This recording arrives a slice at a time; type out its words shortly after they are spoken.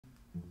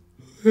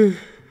When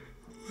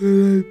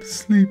I'm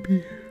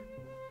sleepy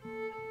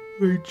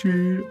by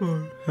Jane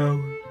R.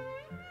 Howard.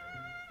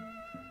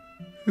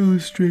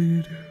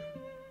 Illustrated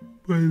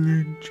by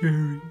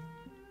Lynne.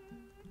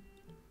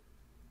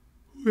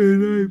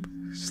 When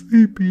I'm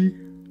sleepy,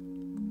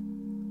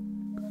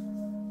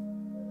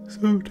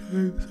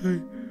 sometimes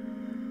I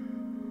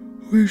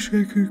wish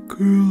I could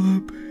curl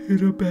up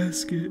in a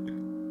basket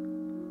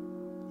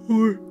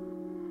or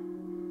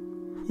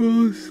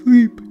fall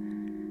asleep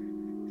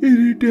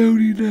in a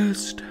downy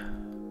nest.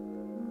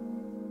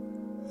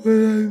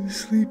 When I'm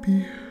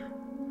sleepy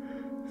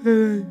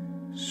and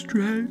I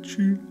stretch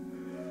and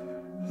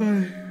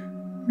I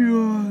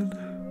yawn,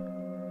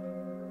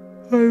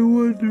 I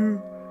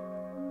wonder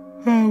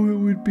how it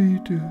would be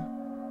to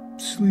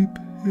sleep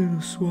in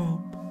a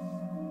swamp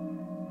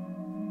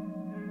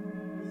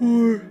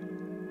or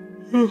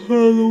a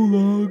hollow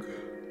log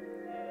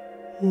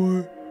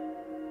or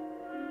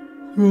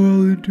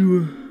crawl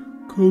into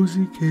a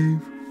cozy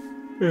cave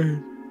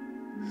and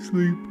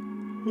sleep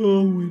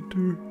all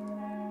winter.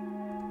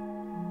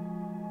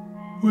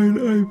 When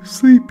I'm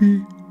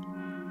sleepy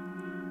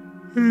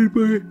and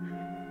my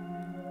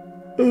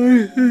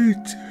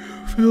eyelids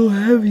feel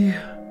heavy,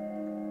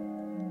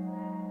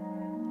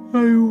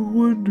 I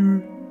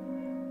wonder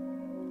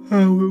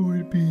how it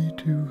would be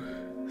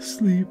to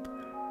sleep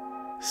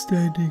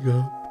standing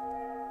up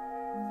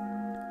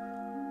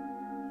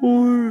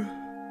or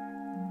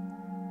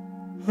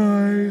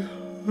high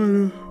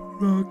on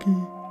a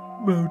rocky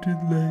mountain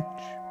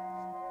ledge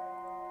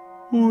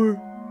or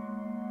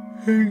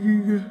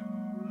hanging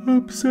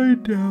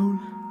upside down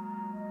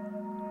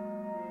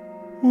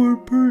or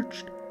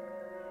perched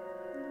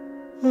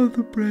on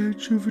the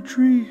branch of a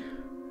tree.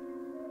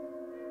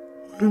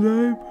 When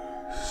I'm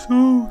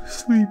so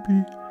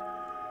sleepy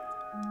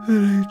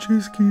that I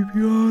just keep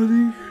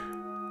yawning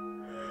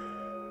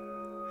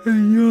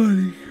and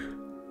yawning,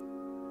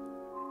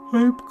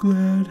 I'm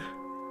glad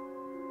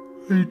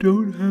I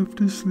don't have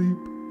to sleep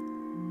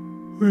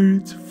where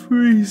it's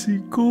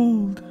freezing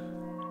cold.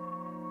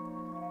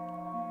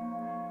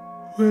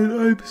 When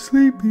I'm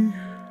sleepy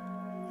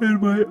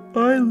and my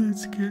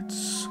eyelids get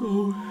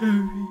so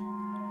heavy,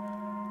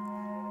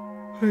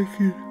 I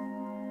can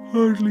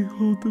hardly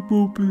hold them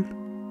open.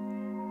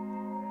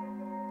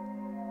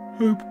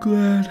 I'm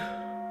glad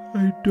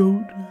I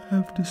don't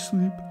have to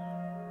sleep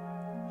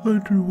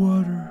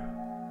underwater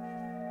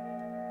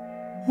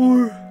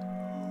or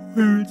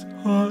where it's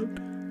hot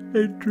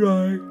and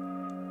dry.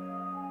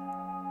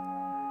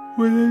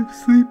 When I'm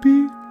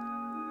sleepy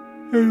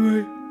and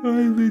my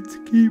eyelids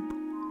keep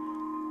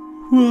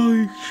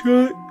falling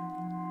shut,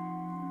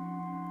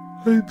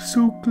 I'm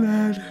so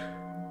glad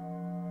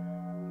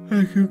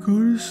I can go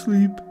to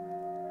sleep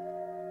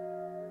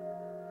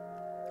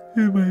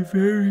in my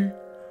very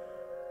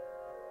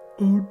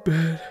own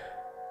bed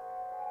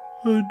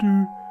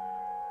under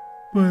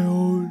my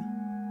own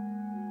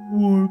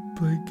warm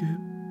blanket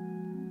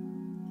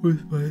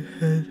with my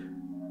head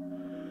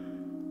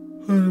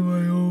on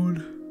my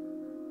own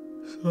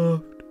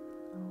soft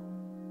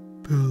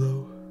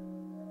pillow.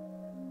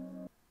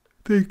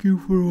 Thank you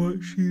for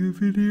watching the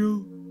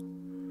video.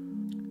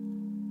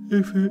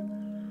 If it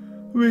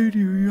made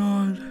you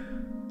yawn,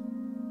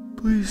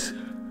 please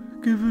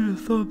give it a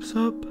thumbs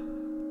up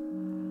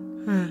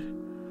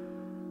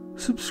and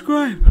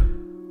subscribe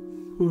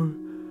for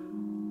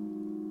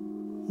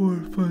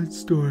more fun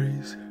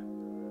stories.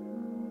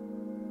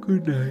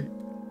 Good night.